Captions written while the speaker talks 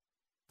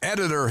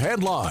Editor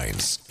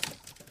Headlines.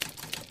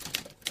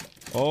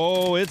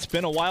 Oh, it's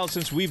been a while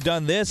since we've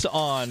done this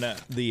on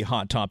the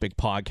Hot Topic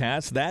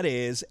podcast. That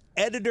is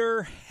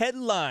Editor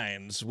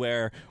Headlines,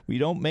 where we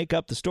don't make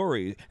up the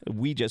story.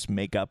 We just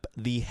make up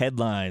the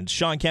headlines.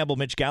 Sean Campbell,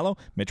 Mitch Gallo,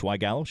 Mitch Y.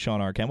 Gallo,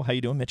 Sean R. Campbell. How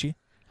you doing, Mitchie?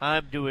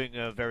 I'm doing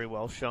very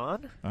well,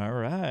 Sean. All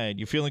right.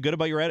 You feeling good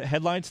about your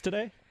headlines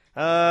today?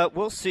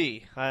 We'll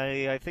see.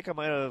 I think I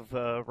might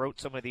have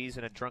wrote some of these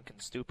in a drunken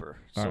stupor,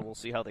 so we'll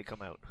see how they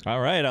come out. All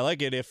right. I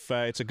like it. If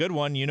it's a good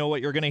one, you know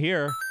what you're going to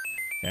hear.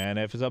 And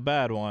if it's a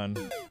bad one,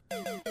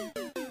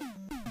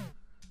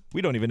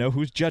 we don't even know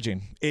who's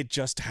judging. It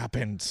just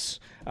happens.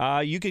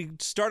 You can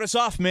start us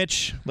off,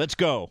 Mitch. Let's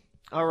go.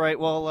 All right.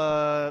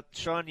 Well,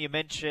 Sean, I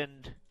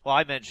mentioned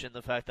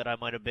the fact that I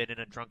might have been in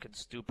a drunken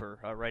stupor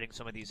writing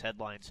some of these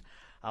headlines.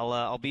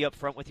 I'll be up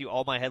front with you.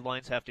 All my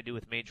headlines have to do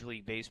with Major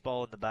League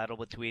Baseball and the battle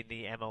between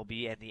the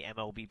MLB and the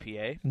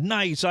MLBPA.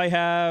 Nice. I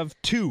have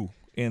two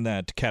in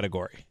that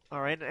category. All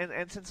right,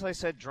 and since I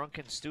said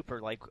drunken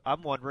stupor,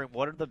 I'm wondering,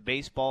 what are the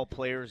baseball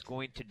players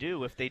going to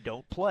do if they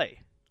don't play?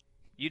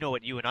 You know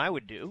what you and I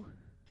would do.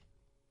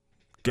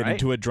 Get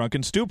into a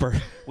drunken stupor.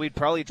 We'd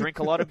probably drink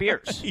a lot of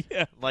beers.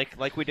 Yeah.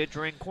 Like we did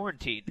during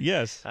quarantine.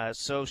 Yes.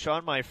 So,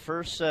 Sean, my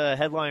first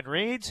headline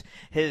reads,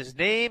 his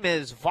name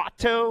is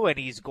Vato, and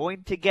he's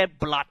going to get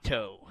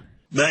blotto.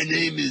 My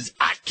name is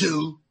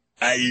Otto.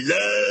 I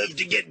love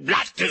to get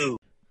blotto.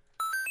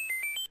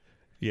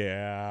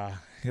 Yeah.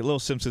 A little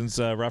Simpsons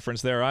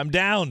reference there. I'm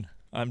down.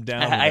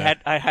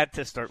 I had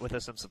to start with a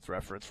Simpsons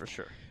reference for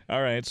sure.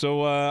 All right.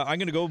 So I'm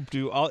going to go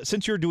do,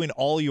 since you're doing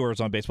all yours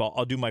on baseball,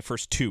 I'll do my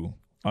first two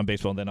on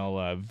baseball, and then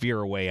I'll veer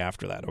away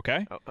after that,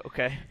 okay?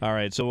 Okay. All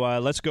right, so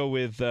let's go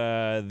with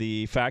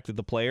the fact that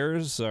the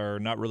players are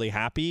not really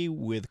happy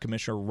with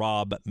Commissioner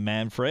Rob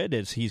Manfred,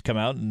 as he's come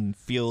out and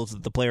feels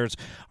that the players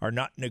are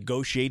not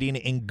negotiating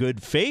in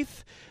good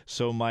faith.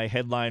 So my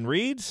headline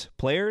reads,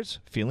 players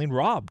feeling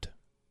robbed.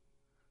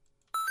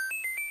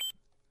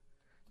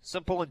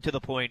 Simple and to the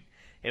point.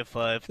 If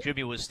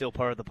Jimmy was still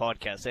part of the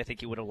podcast, I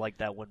think he would have liked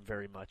that one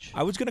very much.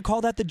 I was going to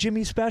call that the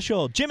Jimmy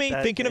special. Jimmy,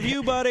 thinking of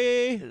you,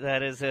 buddy.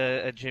 That is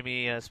a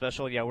Jimmy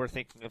special. Yeah, we're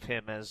thinking of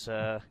him as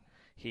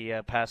he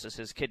passes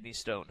his kidney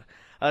stone.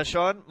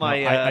 Sean,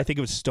 I think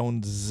it was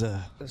Stones.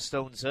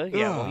 Stones.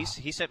 Yeah, well,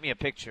 he sent me a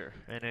picture,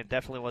 and it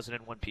definitely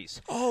wasn't in one piece.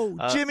 Oh,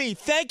 Jimmy,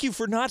 thank you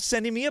for not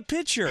sending me a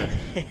picture.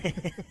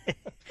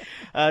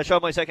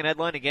 Sean, my second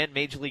headline, again,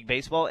 Major League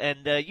Baseball.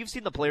 And you've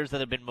seen the players that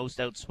have been most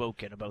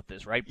outspoken about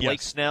this, right?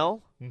 Blake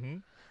Snell,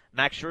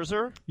 Max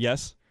Scherzer.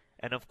 Yes.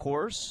 And, of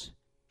course,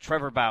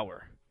 Trevor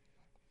Bauer.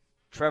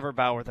 Trevor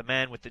Bauer, the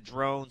man with the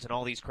drones and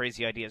all these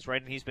crazy ideas,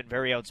 right? And he's been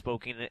very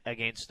outspoken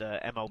against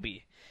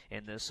MLB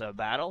in this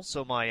battle.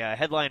 So my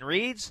headline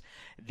reads,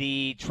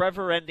 The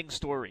Trevor Ending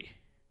Story.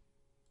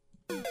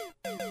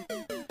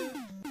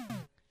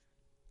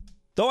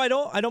 Though I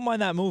don't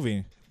mind that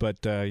movie, but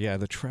yeah,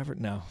 the Trevor,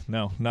 no,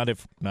 not it.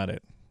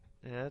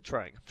 Yeah,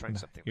 trying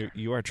something.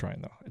 You are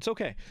trying though. It's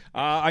okay.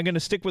 I'm going to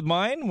stick with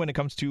mine when it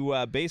comes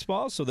to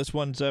baseball. So this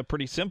one's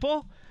pretty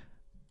simple.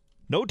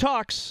 No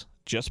talks,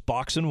 just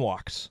box and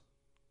walks.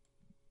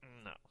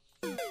 No.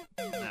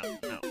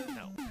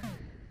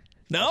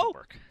 No?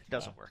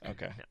 Doesn't work.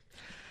 Okay.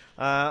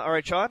 No. All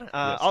right, Sean. Yes.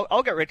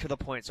 I'll get right to the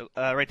point. So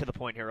right to the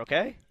point here,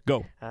 okay?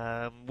 Go.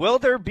 Will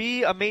there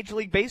be a Major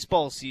League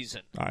Baseball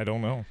season? I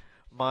don't know.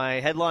 My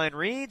headline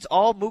reads,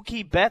 all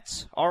Mookie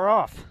bets are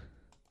off.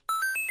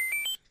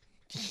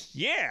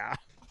 Yeah.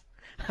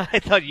 I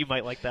thought you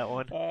might like that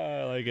one.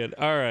 I like it.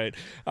 All right.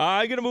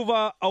 I'm going to move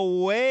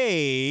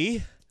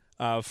away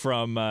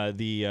from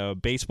the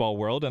baseball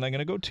world, and I'm going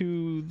to go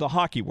to the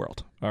hockey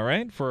world, all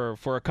right, for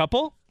a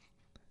couple.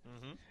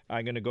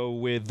 I'm going to go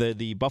with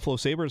the Buffalo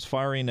Sabres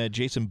firing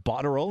Jason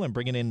Botterill and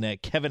bringing in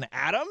Kevin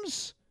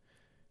Adams.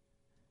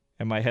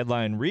 And my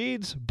headline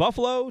reads,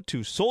 Buffalo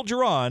to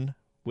soldier on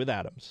with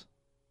Adams.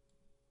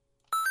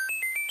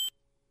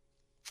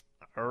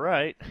 All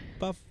right.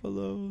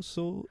 Buffalo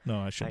No,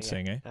 I shouldn't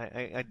sing, eh?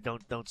 I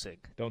don't sing.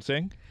 Don't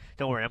sing?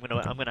 Don't worry, I'm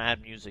gonna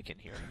add music in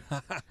here.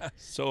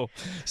 So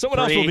someone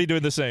else will be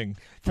doing the sing.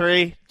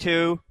 3,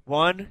 2,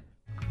 1.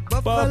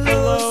 Buffalo.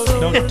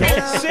 No, don't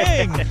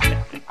sing.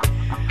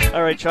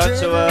 All right, Sean.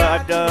 So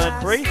I've done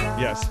 3.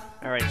 Yes.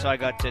 All right, so I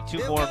got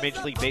 2 more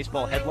Major League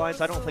Baseball headlines.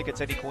 I don't think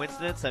it's any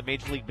coincidence that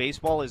Major League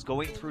Baseball is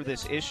going through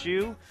this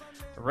issue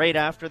right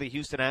after the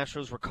Houston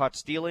Astros were caught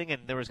stealing,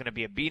 and there was going to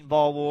be a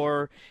beanball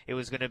war. It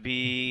was going to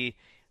be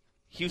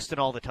Houston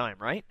all the time,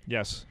 right?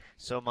 Yes.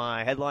 So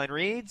my headline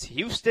reads,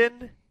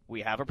 Houston,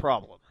 we have a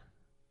problem.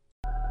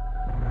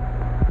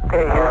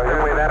 Okay,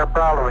 Houston, we've had a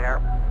problem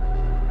here.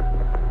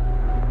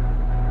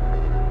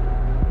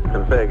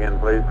 Can say again,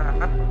 please.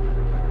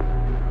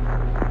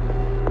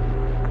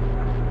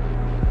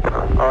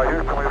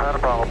 Houston, we've had a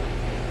problem.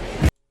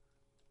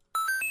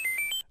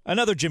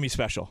 Another Jimmy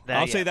special.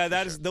 I'll say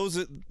that is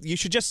those. You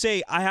should just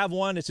say, I have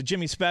one. It's a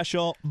Jimmy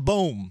special.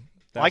 Boom.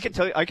 I can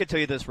tell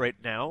you this right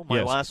now. My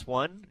Yes. last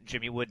one,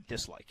 Jimmy would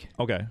dislike.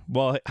 Okay.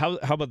 Well, how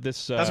about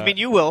this? Doesn't mean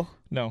you will.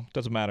 No,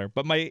 doesn't matter.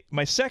 But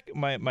my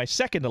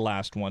second to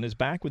last one is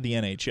back with the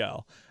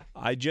NHL.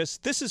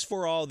 This is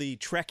for all the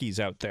Trekkies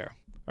out there.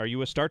 Are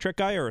you a Star Trek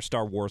guy or a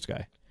Star Wars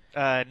guy?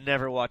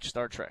 Never watched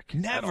Star Trek.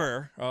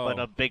 Never. Oh. But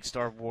a big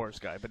Star Wars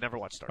guy, but never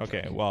watched Star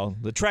Trek. Okay. Well,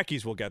 the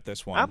Trekkies will get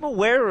this one. I'm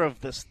aware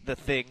of the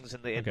things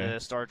in the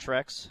Star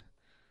Treks.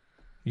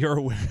 You're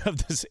aware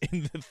of this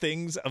in the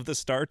things of the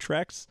Star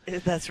Treks?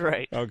 That's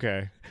right.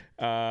 Okay.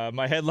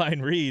 My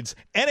headline reads,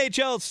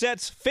 NHL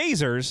sets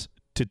phasers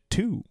to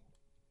 2.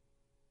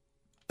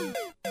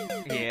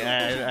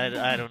 Yeah,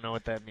 I don't know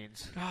what that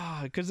means.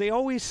 Because they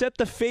always set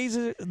their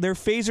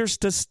phasers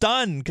to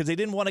stun because they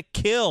didn't want to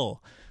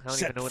kill.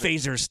 Set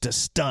phasers to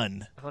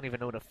stun. I don't even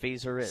know what a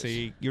phaser is.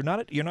 See, you're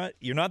not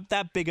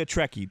that big a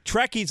Trekkie.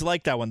 Trekkies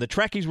like that one. The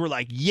Trekkies were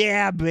like,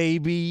 yeah,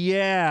 baby,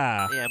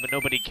 yeah. Yeah, but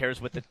nobody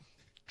cares what the...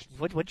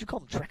 What'd you call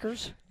them,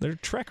 Trekkers? They're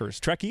Trekkers.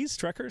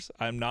 Trekkers?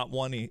 I'm not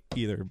one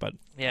either, but...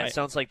 Yeah, it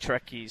sounds like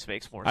Trekkies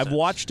makes more sense. I've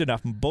watched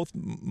enough. Both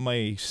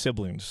my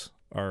siblings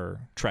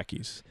are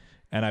Trekkies,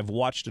 and I've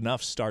watched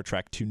enough Star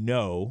Trek to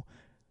know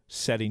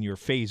setting your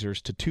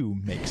phasers to 2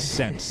 makes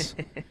sense.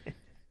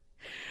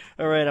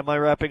 All right, am I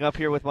wrapping up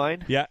here with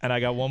mine? Yeah, and I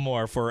got one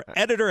more for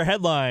Editor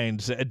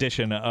Headlines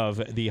edition of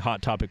the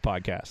Hot Topic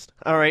podcast.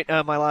 All right,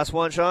 my last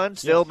one, Sean.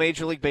 Still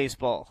Major League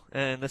Baseball,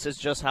 and this is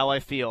just how I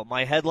feel.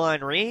 My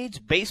headline reads,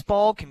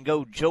 baseball can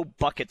go Joe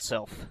Buck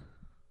itself.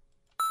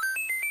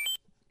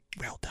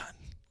 Well done.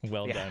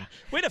 Well Yeah. done.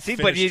 Way to See,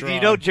 finish but you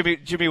strong. know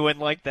Jimmy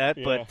wouldn't like that,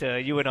 Yeah.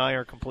 but you and I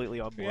are completely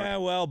on board. Yeah,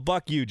 well,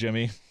 buck you,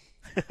 Jimmy.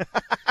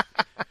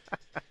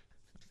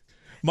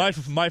 My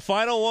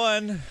final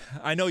one,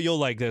 I know you'll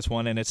like this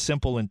one, and it's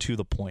simple and to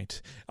the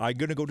point. I'm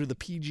going to go to the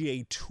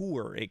PGA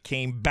Tour. It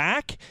came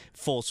back,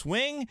 full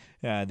swing.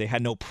 They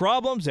had no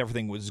problems.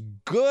 Everything was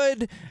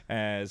good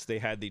as they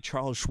had the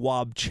Charles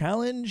Schwab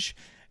Challenge,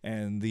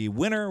 and the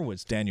winner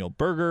was Daniel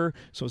Berger.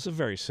 So it's a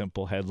very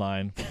simple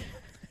headline.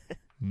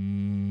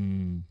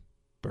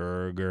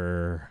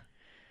 Berger.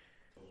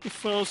 The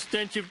foul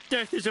stench of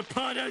death is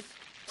upon us.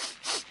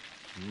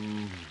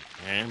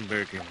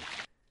 Hamburger.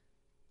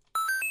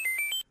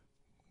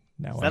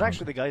 Now Is that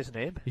actually the guy's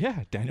name?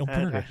 Yeah, Daniel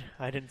Berger.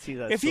 I didn't see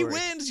that If he story.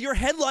 wins, your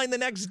headline the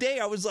next day,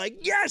 I was like,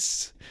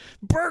 yes,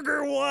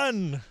 Berger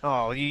won.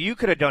 Oh, you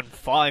could have done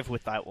 5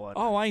 with that one.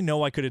 Oh, I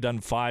know I could have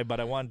done 5,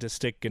 but I wanted to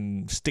stick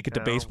it to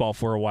No. baseball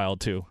for a while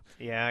too.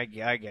 Yeah, I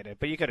get it.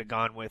 But you could have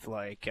gone with,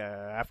 like,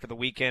 after the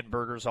weekend,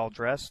 burgers all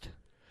dressed.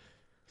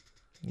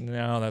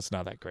 No, that's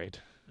not that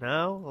great.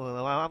 No?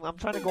 Well, I'm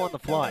trying to go on the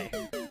fly.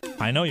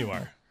 I know you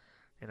are.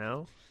 You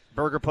know?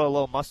 Burger put a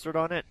little mustard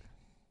on it.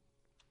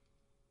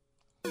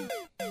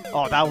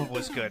 Oh, that one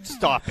was good.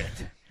 Stop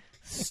it.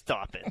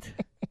 Stop it.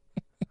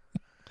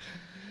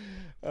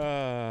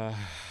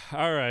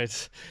 All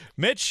right,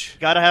 Mitch.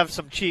 Gotta have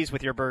some cheese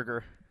with your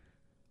burger.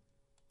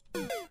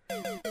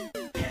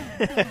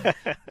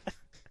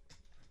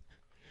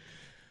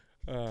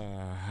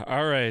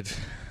 All right.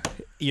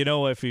 You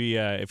know, if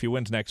he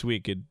wins next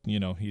week,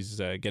 he's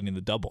getting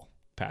the double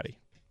patty.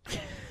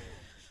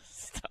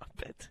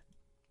 Stop it.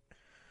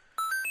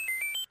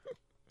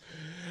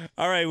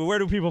 All right, where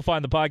do people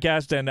find the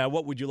podcast, and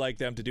what would you like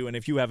them to do? And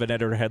if you have an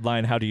editor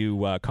headline, how do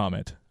you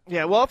comment?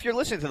 Yeah, well, if you're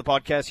listening to the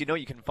podcast, you know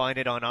you can find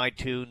it on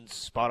iTunes,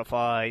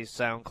 Spotify,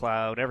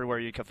 SoundCloud, everywhere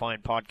you can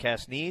find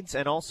podcast needs,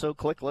 and also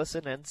click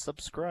listen and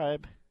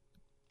subscribe.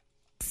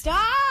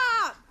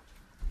 Stop!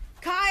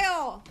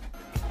 Kyle!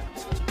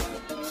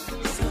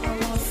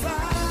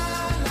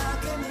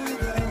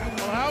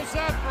 Well, how's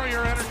that for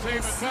your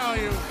entertainment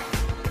value?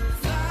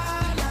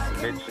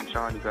 Mitch and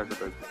Sean, you guys are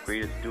the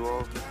greatest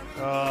duo.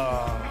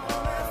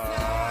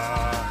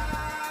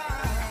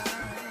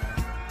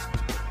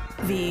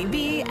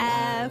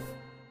 VBF.